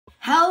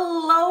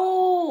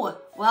Hello!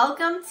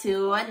 Welcome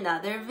to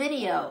another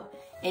video.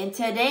 In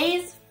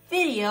today's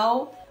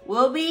video,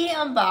 we'll be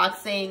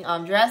unboxing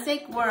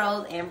Jurassic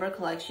World Amber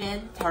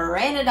Collection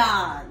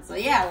Pteranodon. So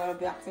yeah, we're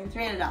unboxing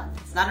Pteranodon.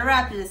 It's not a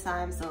raptor this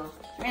time, so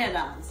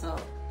Pteranodon. So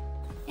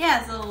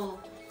yeah, so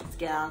let's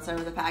get on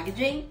started with the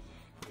packaging.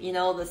 You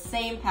know, the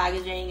same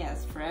packaging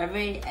as for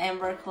every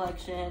Amber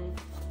Collection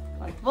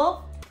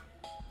collectible.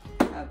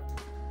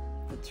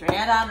 The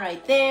Pteranodon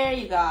right there.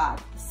 You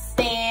got the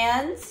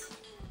stands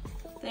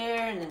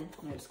there, and then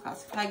there's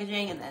classic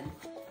packaging, and then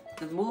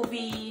the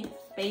movie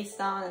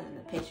based on, and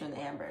the picture in the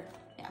amber.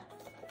 Yeah,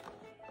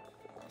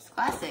 it's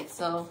classic.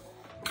 So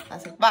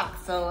classic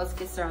box. So let's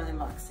get started on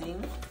the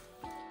unboxing.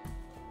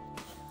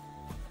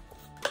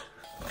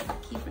 I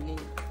keep forgetting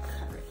to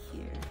cut right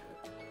here.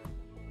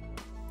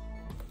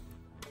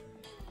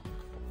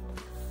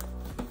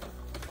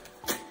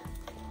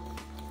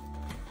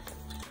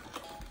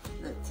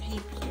 The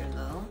tape here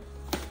though.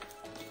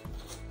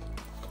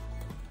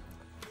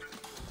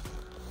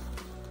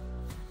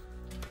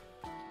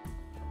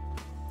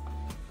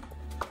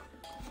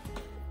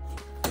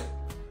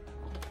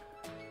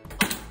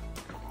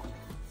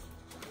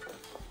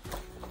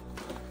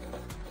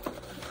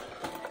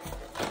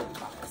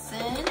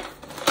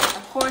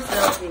 Of course,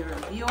 there'll be a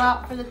review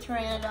out for the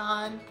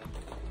Pteranodon.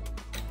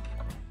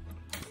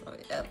 So,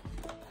 yep.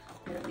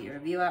 There'll be a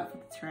review out for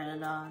the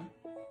Pteranodon.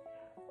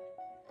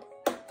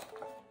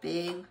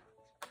 Big.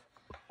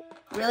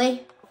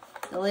 Really?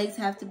 The legs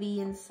have to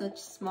be in such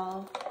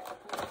small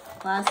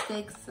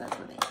plastics? That's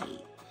what I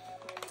hate.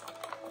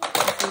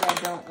 That's what I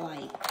don't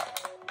like.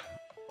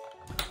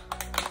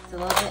 It's a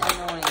little bit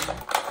annoying.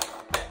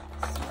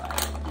 So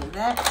I do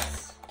that.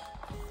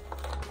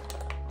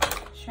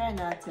 Try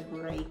not to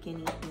break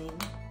anything.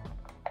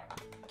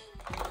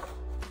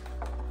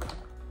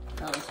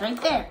 Oh, it's right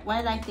there.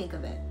 Why did I think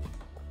of it?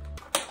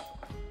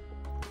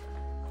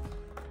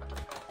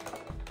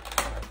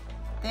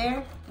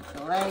 There, get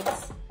the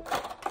legs.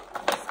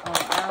 It's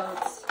all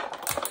out.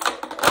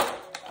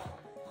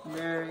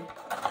 There,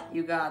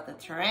 you got the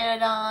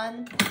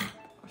Pteranodon. Of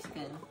course,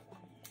 again,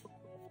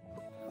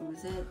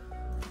 who's it?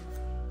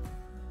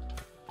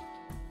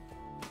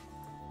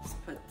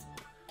 Just put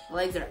the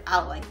legs are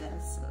out like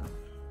this. So.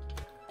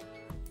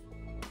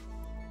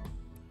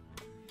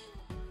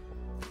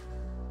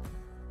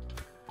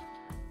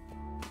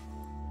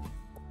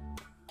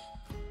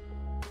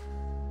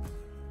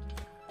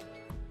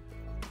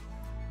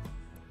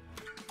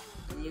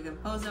 You can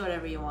pose it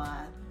whatever you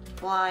want.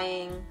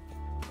 Flying.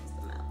 What's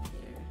the mouth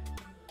here?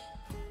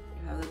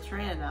 You have the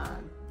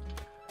Pteranodon.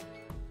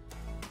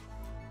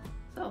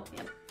 So,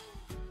 yep.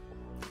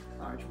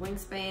 Large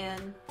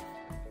wingspan.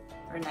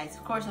 Very nice.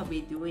 Of course, I'll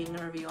be doing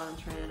a review on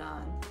the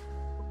Pteranodon.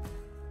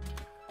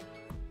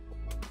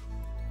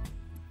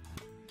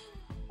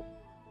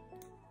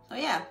 So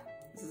yeah,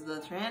 this is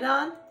the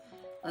Pteranodon.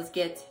 Let's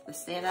get the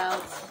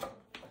standouts.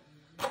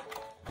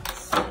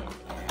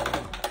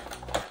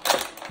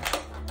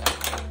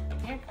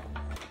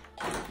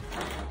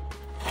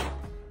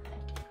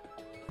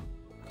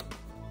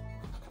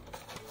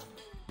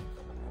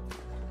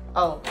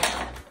 Oh.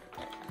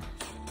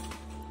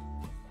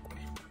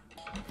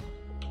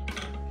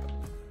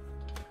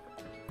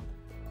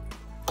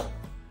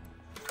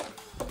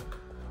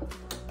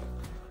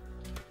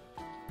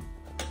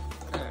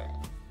 Alright.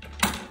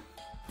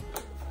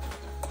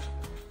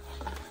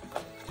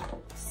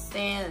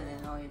 Stand, and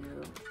then all you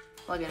do,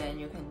 plug it in.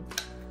 You can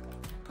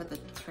put the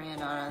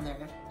Pteranodon on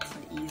there. It's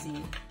an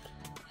easy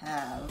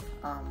have.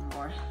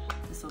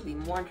 This will be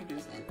more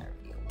introduced in the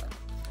review, but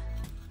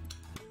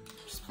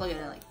just plug it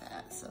in like that.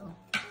 So,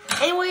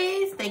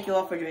 anyways, thank you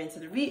all for joining to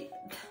the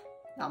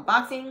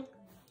unboxing.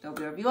 There'll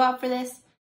be a review out for this.